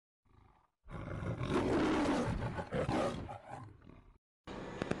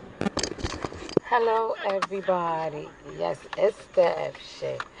Hello, everybody. Yes, it's the F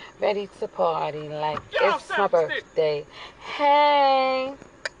shit. Ready to party like it's my birthday. Hey.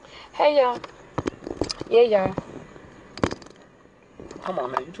 Hey, y'all. Yeah, y'all. Come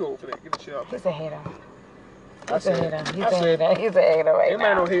on, man. You too old for that. Get the shit out. He's a hater. He's a hater. He's a hater right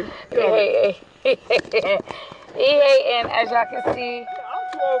now. He hating, as y'all can see. I'm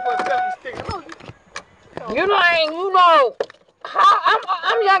too old for a selfie stick. You know.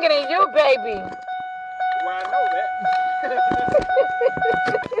 I'm younger than you, baby. Well, I know that.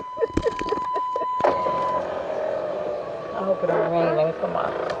 I hope it don't rain. Let me put my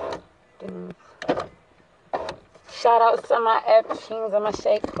shout out to my F kings and my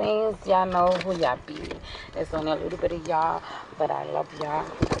shake queens. Y'all know who y'all be. It's only a little bit of y'all, but I love y'all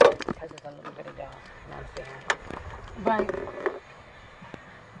because it's a little bit of y'all. You know what I'm saying? But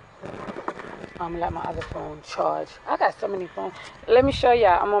I'm gonna let my other phone charge. I got so many phones. Let me show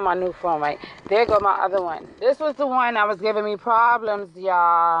y'all. I'm on my new phone, right? There go my other one. This was the one that was giving me problems,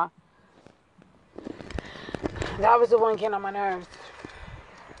 y'all. That was the one getting on my nerves.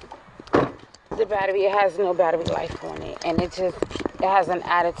 The battery, it has no battery life on it. And it has an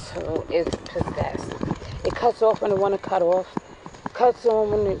attitude. It's possessed. It cuts off when it want to cut off. Cuts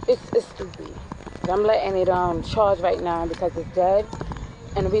on when it's stupid. But I'm letting it charge right now because it's dead.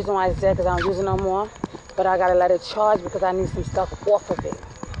 And the reason why it's dead because I don't use it no more. But I gotta let it charge because I need some stuff off of it.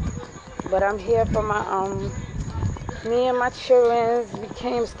 But I'm here for my me and my children. We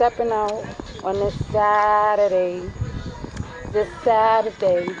came stepping out on this Saturday. You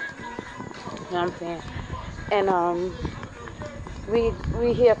know what I'm saying? And we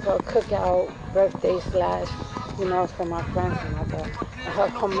here for a cookout, birthday / for my friend's mother.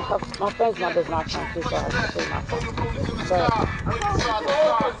 My friend's mother's my friend too, so she's my friend.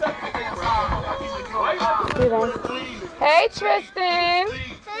 Hey Tristan,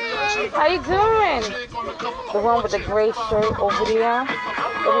 how you doing? The one with the gray shirt over there. It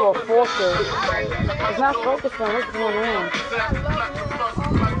will focus. It's not focusing. What's going on?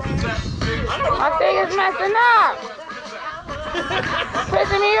 My thing is messing up.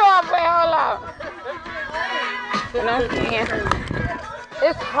 Pissing me off. Wait, hold up. You know what I'm saying?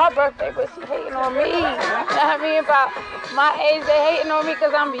 It's her birthday, but she hating on me. You know what I mean? About my age, they hating on me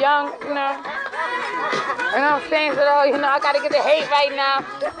because I'm young, you know. You know what I'm saying? So, I got to get the hate right now.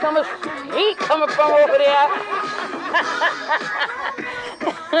 So much heat coming from over there.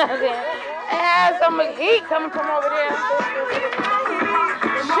 I have so much heat coming from over there.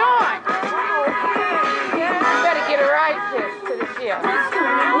 Sean, you better get it right to this year.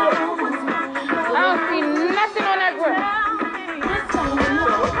 I don't see nothing on that grill.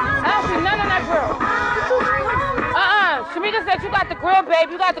 I don't see nothing on that grill. Shamika said you got the grill,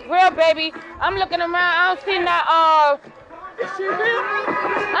 baby. You got the grill, baby. I'm looking around. I don't see that. Is she real? I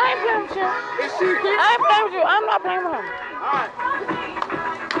ain't playing with you. Is she real? I ain't playing with you. I'm not playing with him.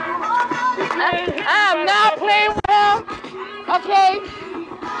 I'm not playing with him. Okay?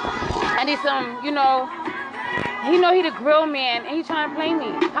 I need some, he know he the grill man, and he trying to play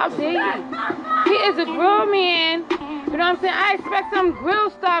me. How dare you? He is a grill man. You know what I'm saying? I expect some grill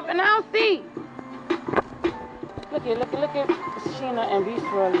stuff, and I don't see. Look at Sheena and Beast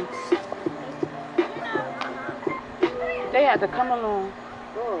Rolly. They had to come along.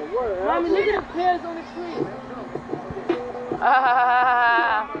 Mommy, look at the pears on the tree.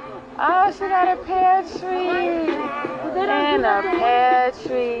 Oh, she got a pear tree. And a pear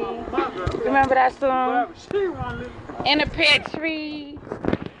tree. Remember that song? And a pear tree.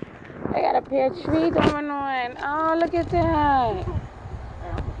 They got a pear tree going on. Oh, look at that.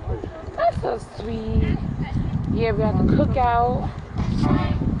 That's so sweet. Yeah, we have to cook out.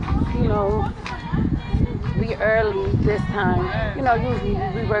 We early this time. Usually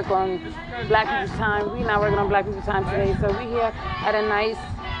we work on Black people's time. We not working on Black people's time today, so we here at a nice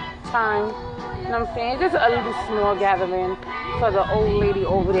time. You know what I'm saying? Just a little small gathering for the old lady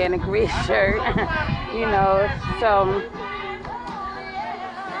over there in the gray shirt. So.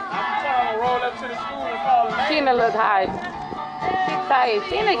 Sheena look high. She's tired.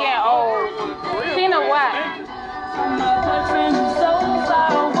 Sheena getting old. Sheena what?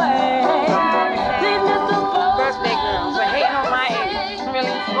 Birthday girl, but hating on my age.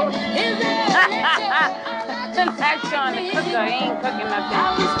 Really? That's Sean the cooker. He ain't cooking nothing.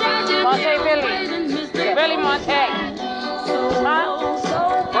 Monte Billy Monte.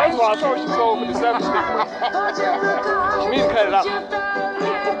 Huh? First of all, I told her she too old for the selfie stick. She needs to cut it out.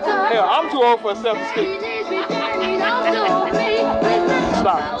 Hell, I'm too old for a selfie stick.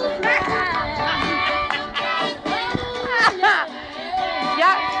 Stop.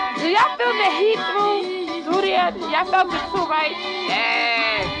 Do y'all feel the heat through there? Y'all felt it too, right?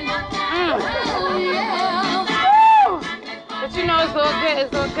 Yeah. But you know, it's all good.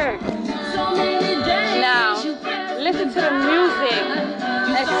 It's all good. Now, listen to the music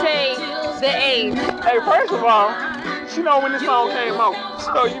and say the age. Hey, first of all, she know when this song came out,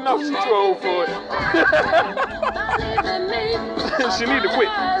 so you know she's too old for it. She need to quit.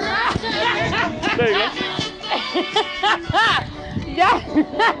 There you go.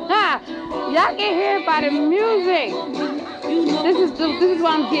 Y'all can hear by the music. This is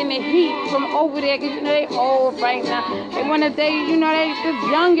why I'm getting the heat from over there, because you know they old right now. They want to, you know, they just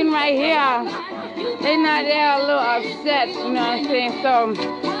youngin' right here. They're a little upset, you know what I'm saying? So,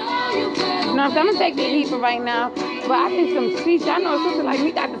 you know, so I'm gonna take the heat for right now. But I need some seats. Y'all know sister like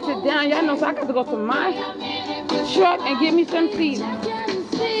me got to sit down. Y'all know, so I got to go to my truck and get me some seats.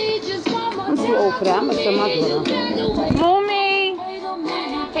 I'm too old for that. I'm gonna send my daughter. Mommy,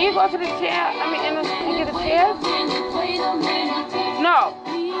 can you go to the chair? I mean, and get a chair? No.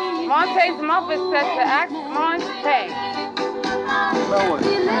 Monte's mother said to ask Monte.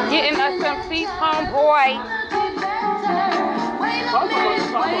 Getting us some seats, homeboy.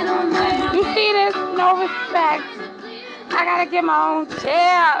 You see this? No respect. I gotta get my own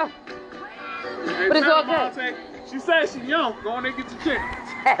chair. But it's all good. She said she's young. Go on and get your chair.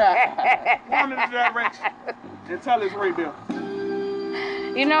 Go on in the direction and tell us right there.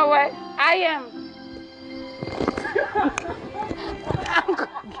 You know what? I am.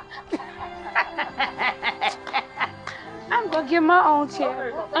 I'm gonna get my own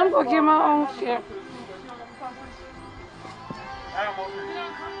chair. I'm gonna get my own chair.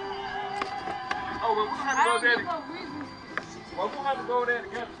 Oh, but we have to go there together. Well, we'll have to go there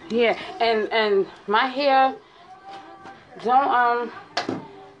together. Yeah, and my hair, don't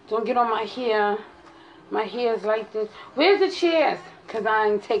get on my hair. My hair is like this. Where's the chairs? Cause I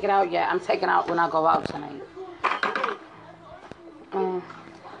ain't take it out yet. I'm taking out when I go out tonight.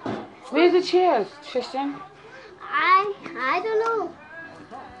 Where's the chairs, Tristan? I don't know.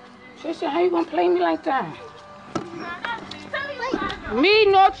 Tristan, how you gonna play me like that? Me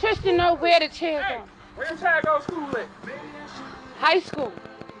nor Tristan know where the chairs are. Where your child go to school at? High school.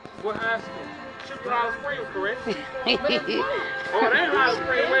 What high school? Chicago Springs, correct? Oh, that high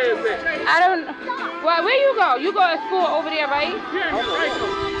spring, where is that? I don't know. Well, where you go? You go to school over there, right? Yeah, it's right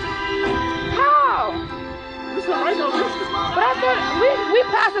there. How? This is right there, listen. But I thought we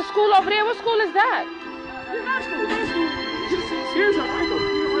passed a school over there. What school is that? It's high school, high school. Here's a right there.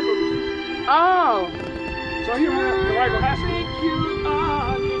 Oh. So here we have the right high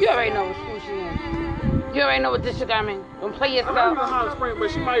school. You already know what school she in. You already know what district I'm in. Don't play I know yourself. you're Hot Spring,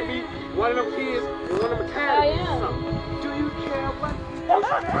 but she might be one of them kids in one of them academies or something. Do you care what?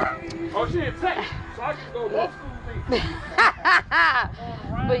 Oh, she in tech, so I can go both schools.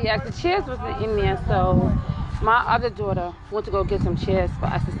 But yes, the chairs wasn't in there, so my other daughter went to go get some chairs for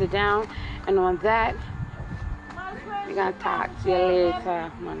us to sit down, and on that, we're gonna talk to you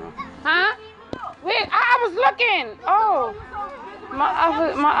later, Mano. Huh? Wait, I was looking. Oh, my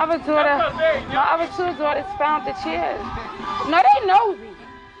other two daughters found the chairs. No, they nosy.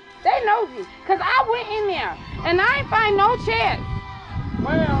 They nosy, cause I went in there and I ain't find no chairs.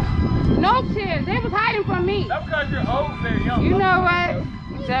 Well, no chairs. They was hiding from me. That's because you're old and young. You know what?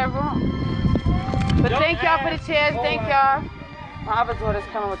 You're dead wrong. But thank y'all for the chairs. Thank y'all. My other daughter's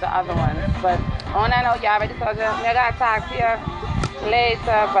coming with the other ones. But on that note, y'all already told you. I gotta talk to you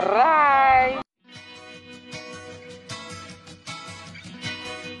later. Bye.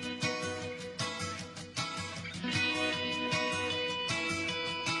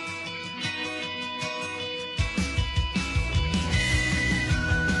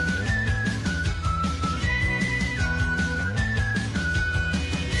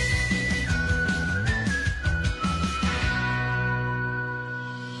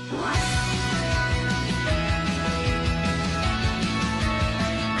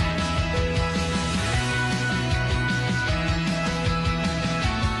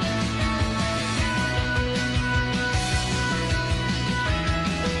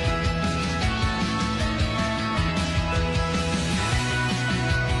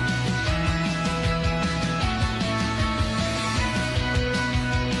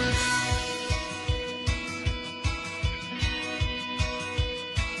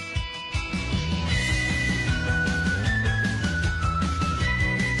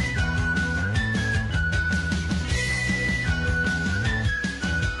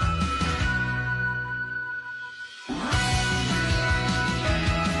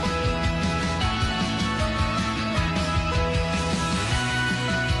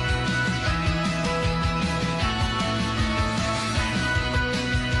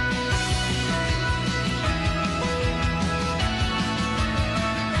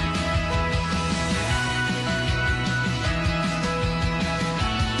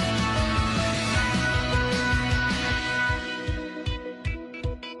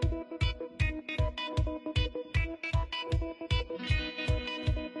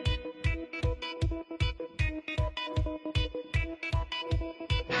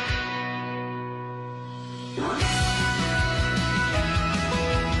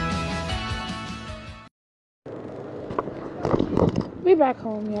 We back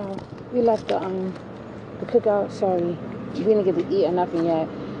home, y'all. We left the cookout. Sorry, we didn't get to eat or nothing yet,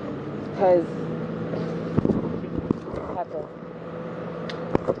 cause Pepper.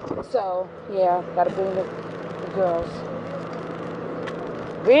 So yeah, gotta bring the girls.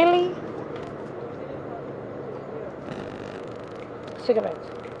 Really? Cigarettes.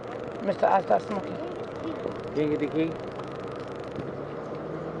 Mr. I start smoking. Can you get the key?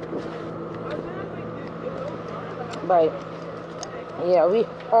 But yeah, we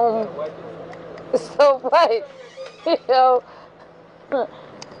home. So what? You know, I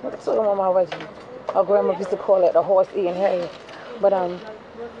took him on my way. Our grandma used to call it the horse eating hay. But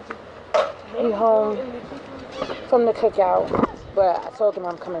we home from the cookout. But I told him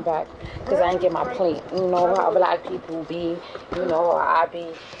I'm coming back because I didn't get my plate. You know how black people be. You know how I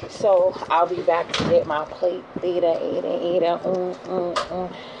be. So I'll be back to get my plate later.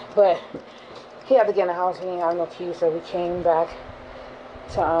 But he had to get in the house. He didn't have no keys, so we came back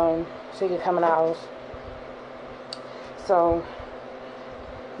to so he could come in the house. So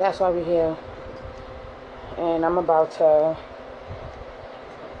that's why we're here. And I'm about to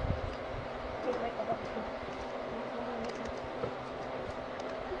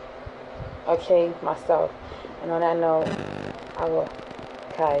okay myself. And on that note, I will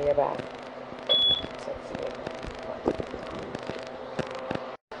carry you back.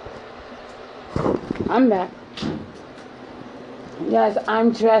 I'm back. Yes,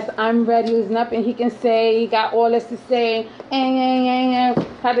 I'm dressed. I'm ready. There's nothing he can say. He got all this to say.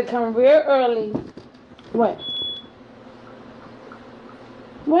 Had to come real early. What?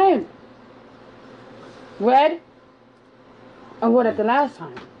 When? Red? Or what at the last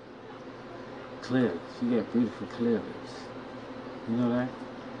time? Clear. She got beautiful clear lips. You know that?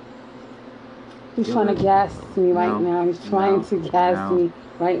 He's trying to gas me right now. He's trying to gas me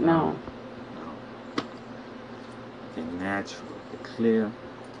right now. The natural, the clear.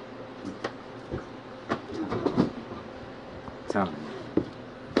 Tell me.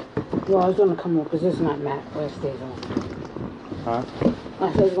 Well, it's going to come off because it's not matte where it stays on. Huh?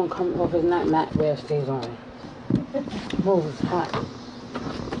 I said it's going to come off. It's not matte where it stays on. Oh, it's hot.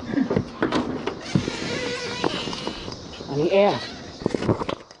 On the air.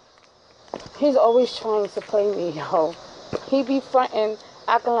 He's always trying to play me, yo. He be fronting,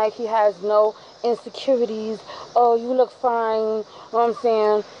 acting like he has no insecurities. Oh, you look fine. You know what I'm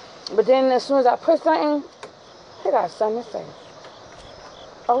saying? But then as soon as I put something, he got something to say.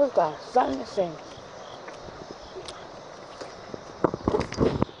 Always got something to say.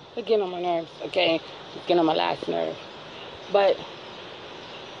 It's getting on my nerves, okay? It's getting on my last nerve. But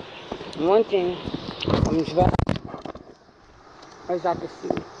one thing, I'm dressed. As I can see.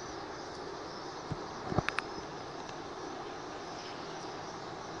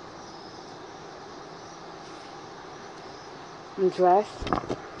 I'm dressed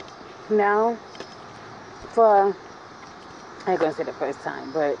now for, I ain't gonna say the first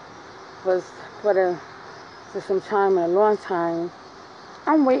time, but for some time, in a long time,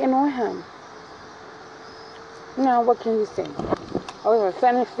 I'm waiting on him. Now, what can you say? I was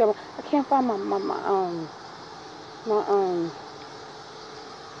finished. I can't find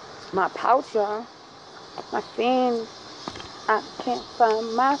my pouch, y'all. My fanny. I can't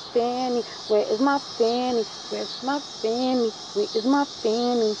find my fanny. Where is my fanny? Where's my fanny? Where is my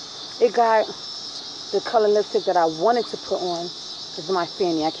fanny? It got the color lipstick that I wanted to put on. This is my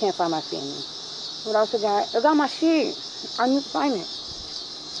fanny. I can't find my fanny. What else it got? It got my shit. I need to find it.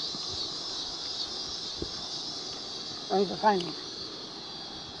 I need to find it.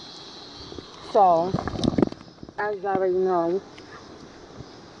 So, as you already know,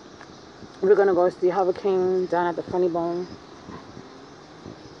 we're going to go see Hurricane down at the Funnybone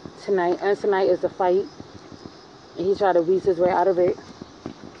tonight. And tonight is the fight. And he tried to weasel his way out of it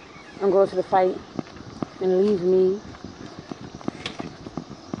and go to the fight and leave me.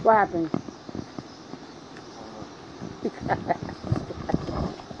 What happened?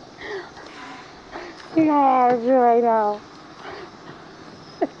 Yeah, it's right now.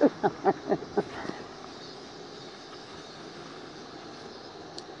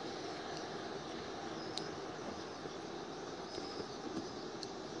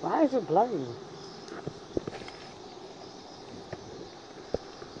 Why is it blurry?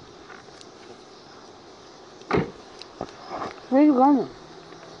 Where are you going?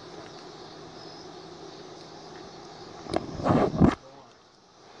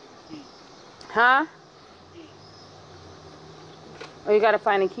 Huh? Oh, you gotta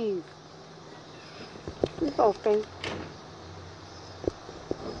find the keys. He's so fake.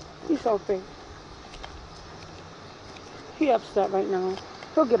 He's so fake. He upset right now.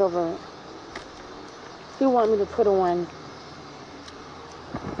 He'll get over it. He want me to put on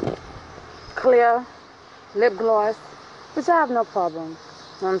clear lip gloss, which I have no problem.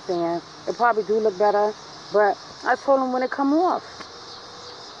 You know what I'm saying? It probably do look better, but I told him when it come off.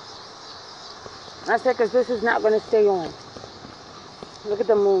 I said, because this is not going to stay on. Look at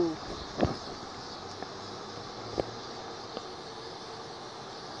the moon.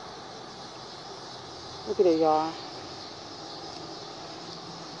 Look at it, y'all.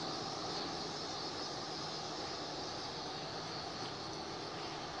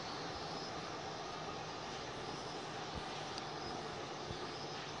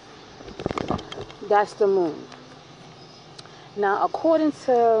 That's the moon. Now, according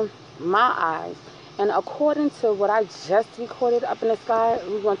to my eyes, and according to what I just recorded up in the sky,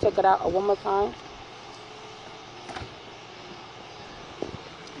 we're going to check it out one more time.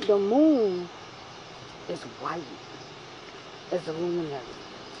 The moon is white. It's a luminary.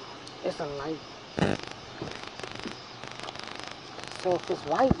 It's a light. So if it's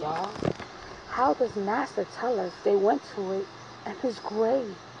white, y'all, how does NASA tell us they went to it and it's gray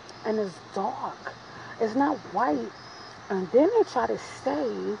and it's dark? It's not white. And then they try to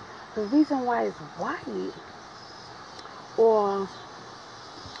say the reason why it's white or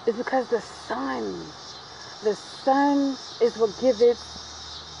is because the sun is what gives it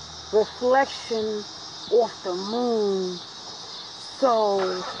reflection off the moon.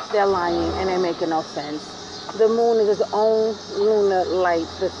 So they're lying and they're making no sense. The moon is its own lunar light.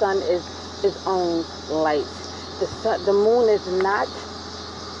 The sun is its own light. The moon is not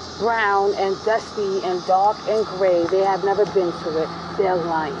brown and dusty and dark and gray. They have never been to it. They're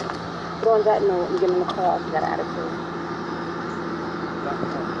lying. But on that note, I'm getting in the car. You got an attitude.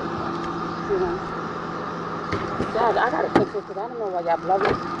 Dad, I gotta fix this because I don't know why y'all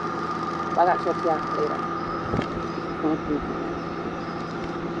blubbing. I got to y'all later.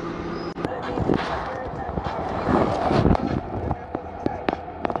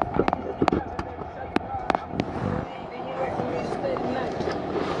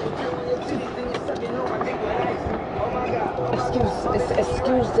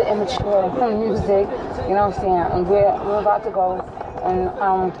 Excuse the immature music, you know what I'm saying? And we're about to go, and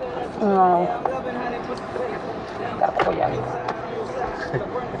you know, gotta call y'all.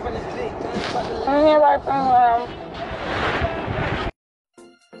 I'm here right from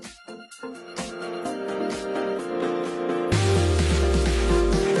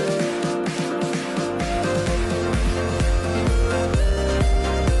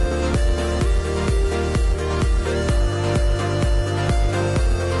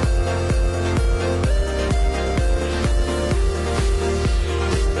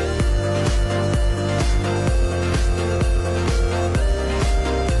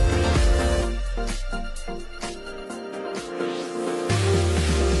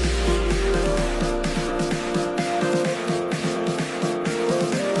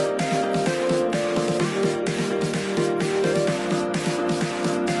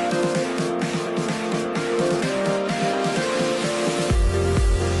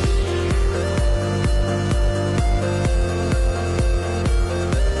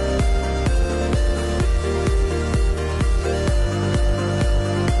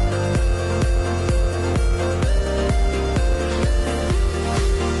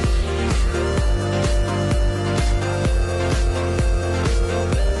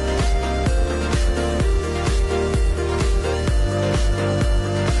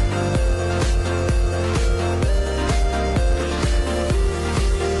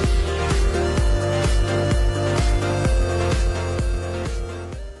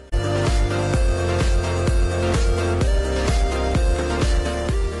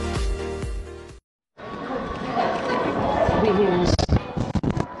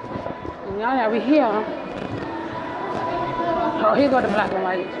we here. Oh, here go the black and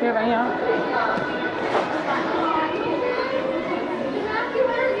white. See right here?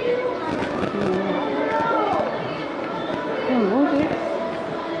 Move it.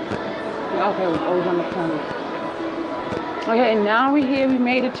 Okay, it was always on the corner. Okay, and now we here. We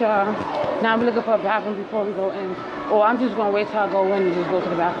made it, y'all. Now we're looking for a bathroom before we go in. Or I'm just gonna wait till I go in and just go to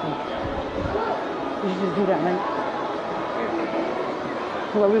the bathroom. We should just do that, right?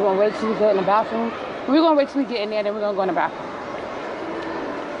 Well, we're going to wait till we get in the bathroom. We're going to wait till we get in there, then we're going to go in the bathroom.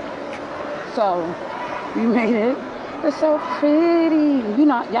 So, we made it. It's so pretty. You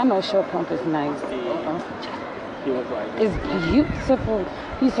know, y'all know short pump is nice. It's beautiful.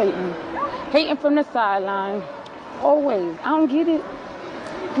 He's hating. Hating from the sideline. Always. I don't get it.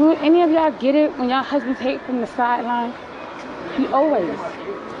 Do any of y'all get it when y'all husbands hate from the sideline? He always.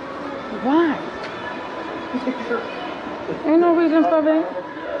 Why? Ain't no reason for it.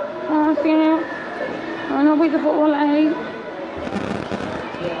 You know what I'm saying? Ain't no reason for all that hate.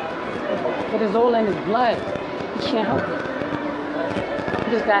 But it's all in his blood. He can't help it.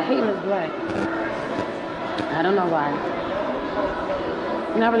 He just got hate in his blood. I don't know why.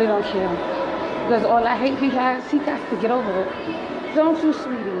 And I really don't care. Because all that hate he has, he got to get over it. Don't you,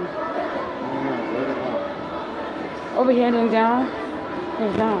 sweetie? Over here, then down.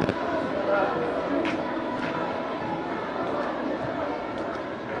 Then down.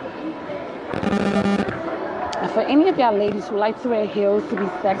 And for any of y'all ladies who like to wear heels to be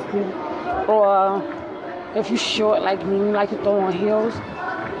sexy, or if you're short like me, you like to throw on heels,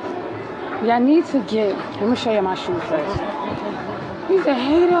 y'all need to get, let me show you my shoes first. He's a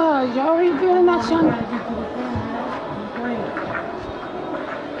hater, y'all. He really not trying to.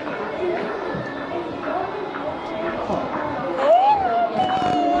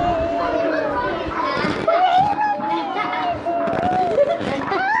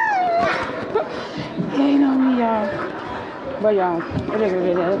 Ain't on me, y'all. But y'all, it is what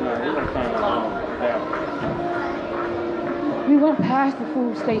it is. We went past the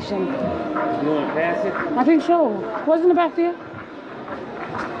food station. You went past it? I think so. Wasn't it back there?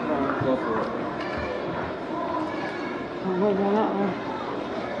 Go for it. Oh, wait, no,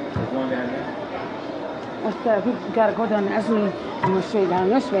 There's one down there. What's that? We gotta go down this way and go straight down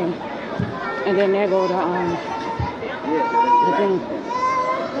this way. And then there go the thing.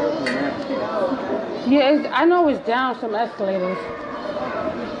 Yeah, I know it's down some escalators.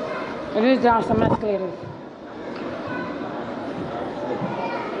 It is down some escalators.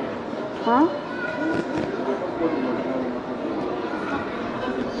 Huh?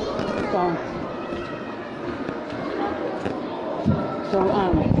 So,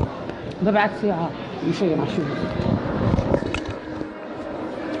 go back to y'all. Let me show you my shoes.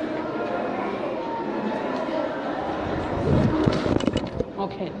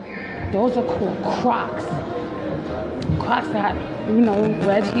 Okay, those are called Crocs. Crocs that,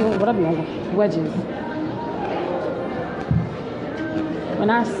 wedge heel, whatever you want, wedges. When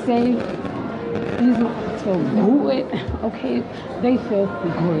I say these feel good, okay, they feel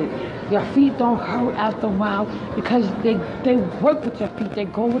good. Your feet don't hurt after a while because they work with your feet. They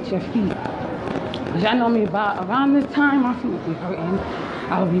go with your feet. Cause y'all know me, about around this time, my feet would be hurting.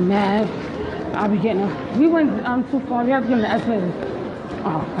 I would be mad. I'll be getting them. We went too far. We have to get in the escalators.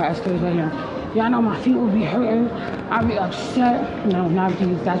 Oh, escalators right here. Y'all know my feet would be hurting. I'll be upset. No, not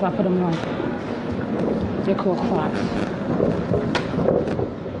these. That's why I put them on. They're called Crocs.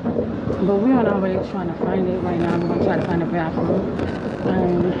 But we're on our way trying to find it right now. We're going to try to find a bathroom.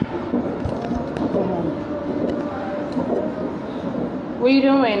 What are you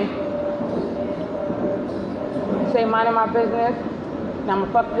doing? Say, minding my business. Now I'm going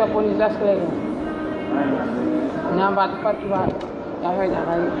to fuck you up on these escalators. Now I'm about to fuck you up. Y'all heard that,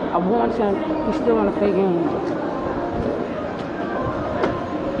 right? I warned him. He's still on the play game.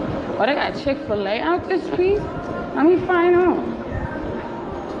 Oh, they got Chick-fil-A out this piece? Let me find out.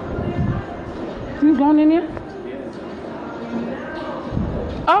 You going in there? Yeah.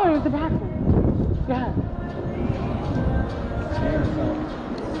 Oh, it was the bathroom. Go ahead.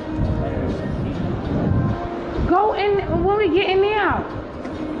 Go in when we get in there.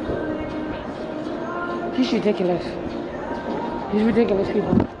 He's ridiculous. He's ridiculous,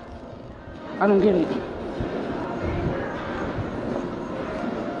 people. I don't get it.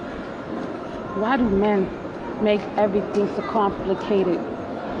 Why do men make everything so complicated?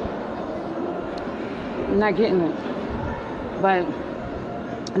 I'm not getting it. But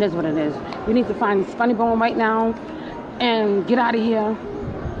it is what it is. We need to find this Funnybone right now and get out of here.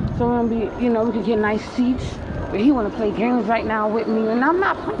 So we'll be, we can get nice seats. But he want to play games right now with me, and I'm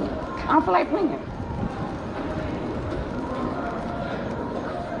not playing. I don't feel like playing.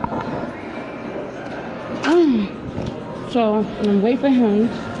 So I'm waiting for him.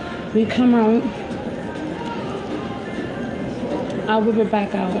 We come out. I'll whip it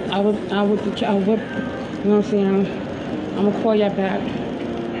back out. I'll whip, you know what I'm saying? I'm gonna call you back.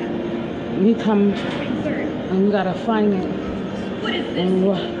 We come and we gotta find it. And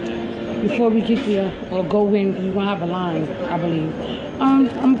before we get there or go in, we're gonna have a line, I believe. I'm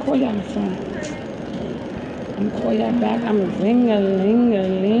gonna call y'all soon. I'm gonna call y'all back. I'm gonna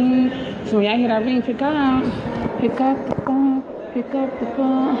ring-a-ling-a-ling. So when y'all hear that ring, pick up. Pick up the phone. Pick up the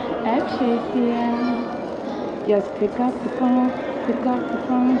phone. Actually, yeah. Just pick up the phone. Pick up the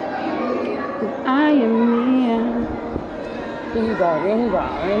phone. I am here. Here you go. Here you go.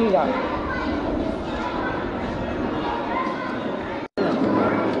 Here you go.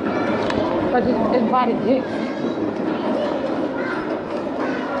 But it's by the dick.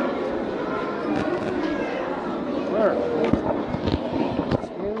 Where?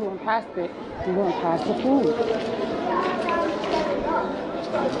 We're going past it. We're going past the food.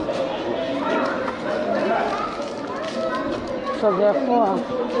 So therefore,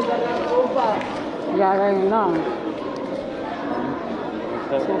 y'all already know.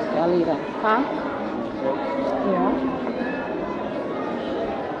 I'll leave that. Huh? Yeah.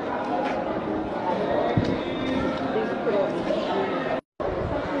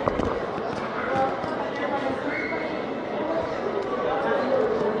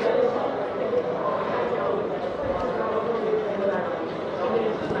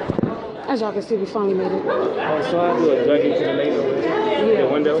 As y'all can see, we finally made it. Oh, so I do a drag it to the lady over there? Yeah, the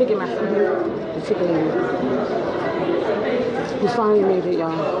window? ticket master. The ticket lady. We finally made it,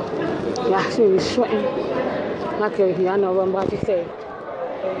 y'all. Y'all see me sweating. Okay, y'all know what I'm about to say.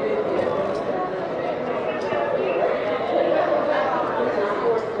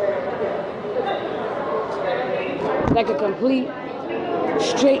 Like a complete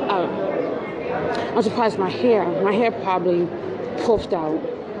straight out. I'm surprised my hair probably puffed out.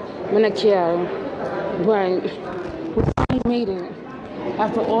 When I care, but we finally made it.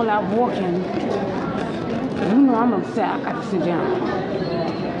 After all that walking, you know I'm upset. I got to sit down.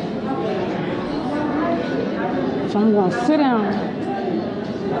 So I'm gonna sit down,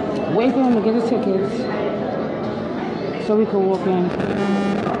 wait for him to get his tickets, so we can walk in.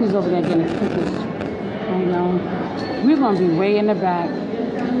 He's over there getting his tickets. And we're gonna be way in the back.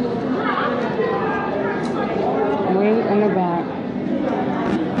 Way in the back.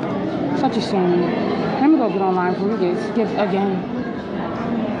 Such a shame. Let me go get online before we get skipped again.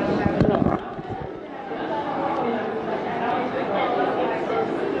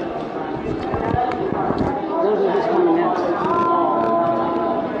 Those are just coming out.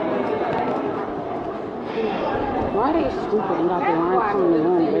 Why are they stupid and got the line coming the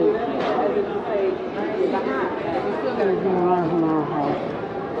wrong way?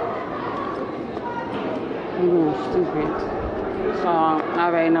 I'm being stupid. So I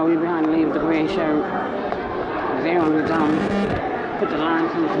already know we behind the leave with the gray shirt. They don't be dumb. Put the line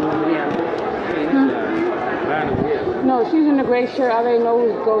coming from over there. No, she's in the gray shirt. I already know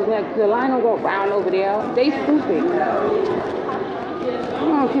who goes next. The line don't go round over there. They stupid.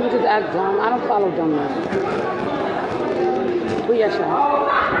 People just act dumb. I don't follow dumbness. But yes,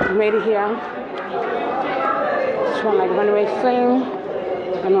 y'all. We made it here. Just want like runaway flame.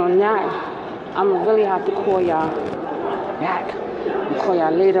 And on that, I'm gonna really have to call y'all back. I'll call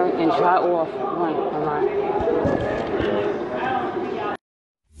y'all later and dry off. Alright.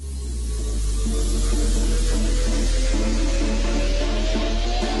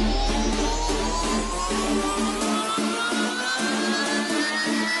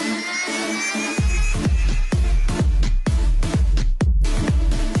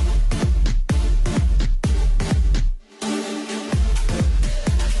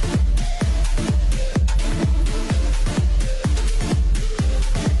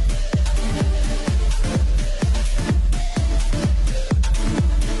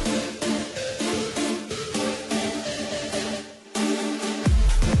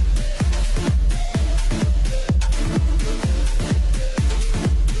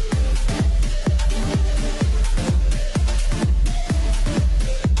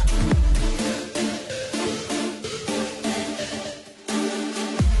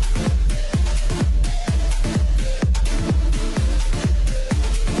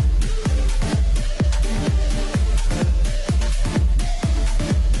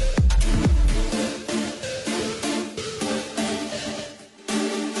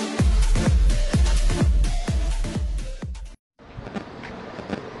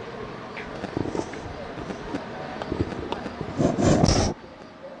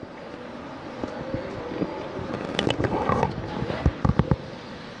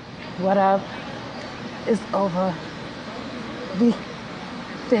 What up? It's over. We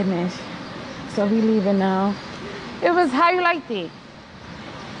finished. So we leaving now. It was how you liked it?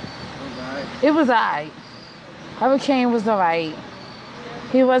 It was alright. Hurricane was alright.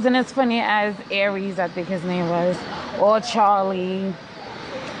 He wasn't as funny as Aries, I think his name was, or Charlie.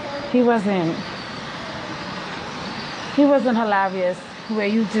 He wasn't hilarious where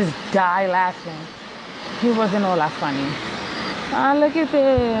you just die laughing. He wasn't all that funny. Ah, look at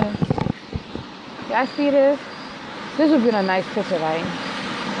this. Y'all see this? This would be a nice picture, right?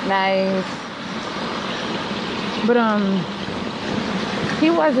 Nice. But he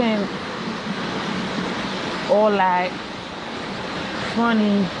wasn't all like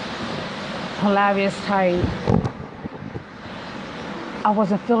funny, hilarious type. I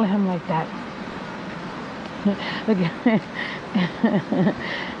wasn't feeling him like that. Look at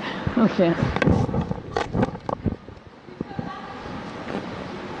okay.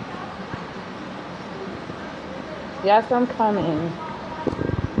 Yes, I'm coming.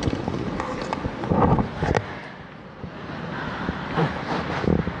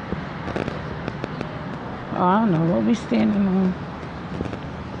 Oh, I don't know what we standing on.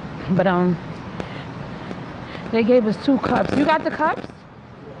 But they gave us 2 cups. You got the cups?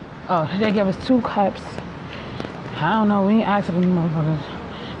 Oh, they gave us 2 cups. I don't know. We ain't asked them motherfuckers.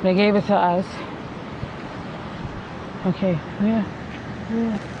 They gave it to us. Okay, yeah.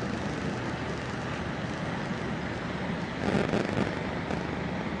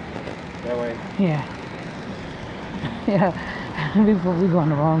 That way. Yeah. Yeah. Before we going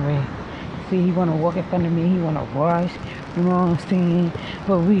the wrong way. See, he wanna walk in front of me. He wanna rush. You know what I'm saying?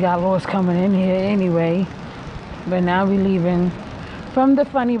 But we got lost coming in here anyway. But now we leaving from the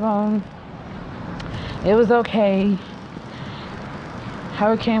Funnybone. It was okay.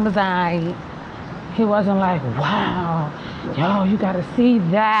 Hurricane was alright. He wasn't like, wow, yo, you gotta see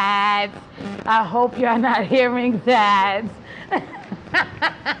that. I hope you're not hearing that.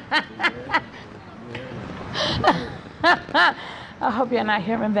 I hope you're not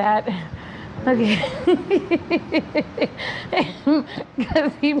hearing that. Okay.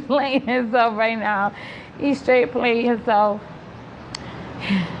 Because he's playing himself right now. He's straight playing himself.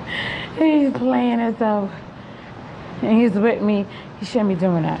 He's playing himself. And he's with me. He shouldn't be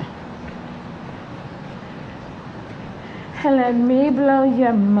doing that. Let me blow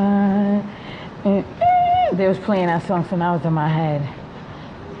your mind. They was playing that song, so now it's in my head.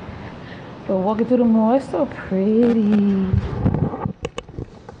 But walking through the mall, it's so pretty.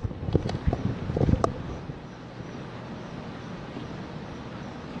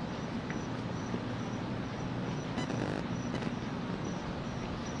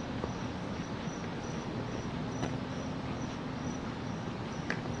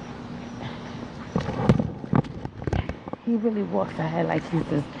 He really walks ahead like he's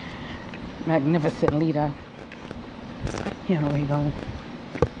this magnificent leader. He don't know where he's going.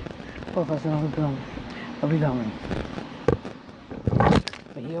 Both of us know where we're going.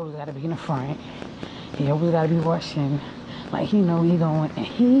 But he always gotta be in the front. He always gotta be rushing. Like he know where he's going. And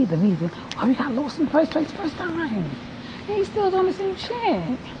he the reason why we got lost in the first time. And he still doing the same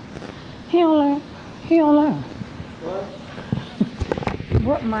shit. He don't learn. What?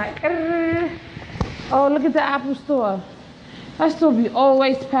 What my oh, look at the Apple store. That store be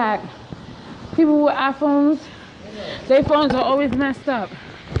always packed. People with iPhones, their phones are always messed up.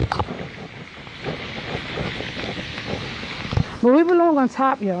 But we belong on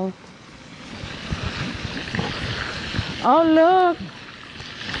top, yo. Oh, look.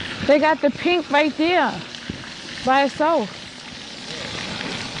 They got the pink right there by itself.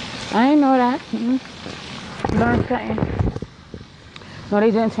 I didn't know that. Learn something. No,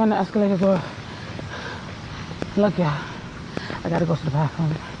 they didn't turn the escalators off. Look, y'all. I gotta go to the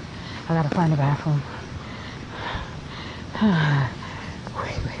bathroom. I gotta find the bathroom.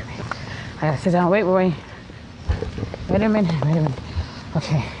 Wait. I gotta sit down. Wait a minute.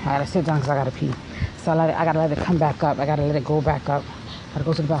 Okay, I gotta sit down because I gotta pee. So I gotta let it come back up. I gotta let it go back up. I gotta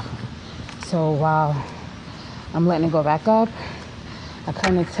go to the bathroom. So while I'm letting it go back up, I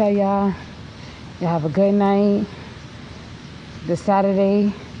come to tell y'all have a good night. This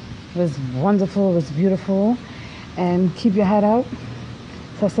Saturday was wonderful. It was beautiful. And keep your head up.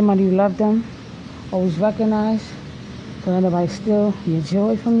 Tell somebody you love them. Always recognize. Don't let nobody steal your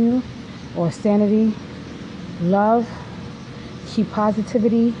joy from you or sanity. Love. Keep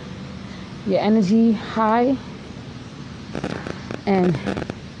positivity, your energy high. And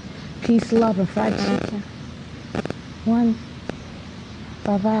peace, love, and fried chicken. 1.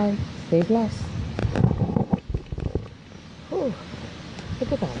 Bye-bye. Stay blessed. Ooh,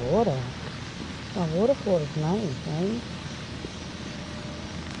 look at that water. The waterfall is nice, right?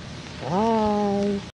 Bye.